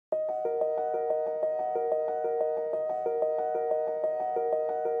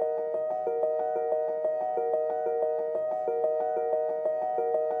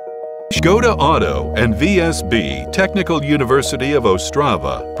Skoda Auto and VSB Technical University of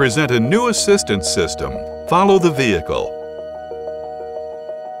Ostrava present a new assistance system, Follow the Vehicle.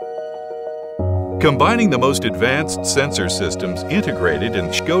 Combining the most advanced sensor systems integrated in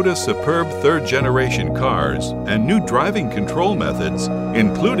Skoda superb third-generation cars and new driving control methods,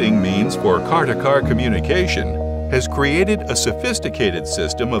 including means for car-to-car communication, has created a sophisticated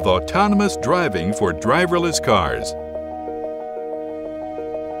system of autonomous driving for driverless cars.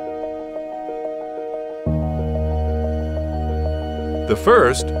 The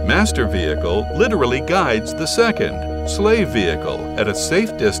first, master vehicle, literally guides the second, slave vehicle, at a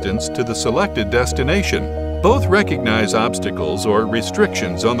safe distance to the selected destination. Both recognize obstacles or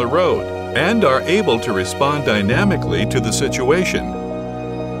restrictions on the road and are able to respond dynamically to the situation.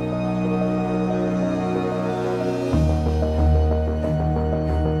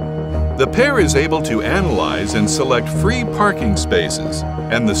 The pair is able to analyze and select free parking spaces,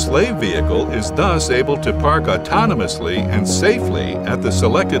 and the slave vehicle is thus able to park autonomously and safely at the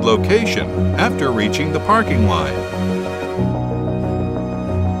selected location after reaching the parking line.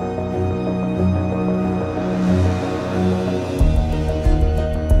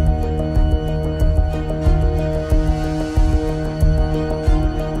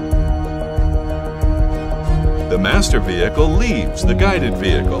 The master vehicle leaves the guided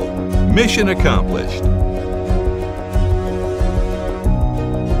vehicle. Mission accomplished.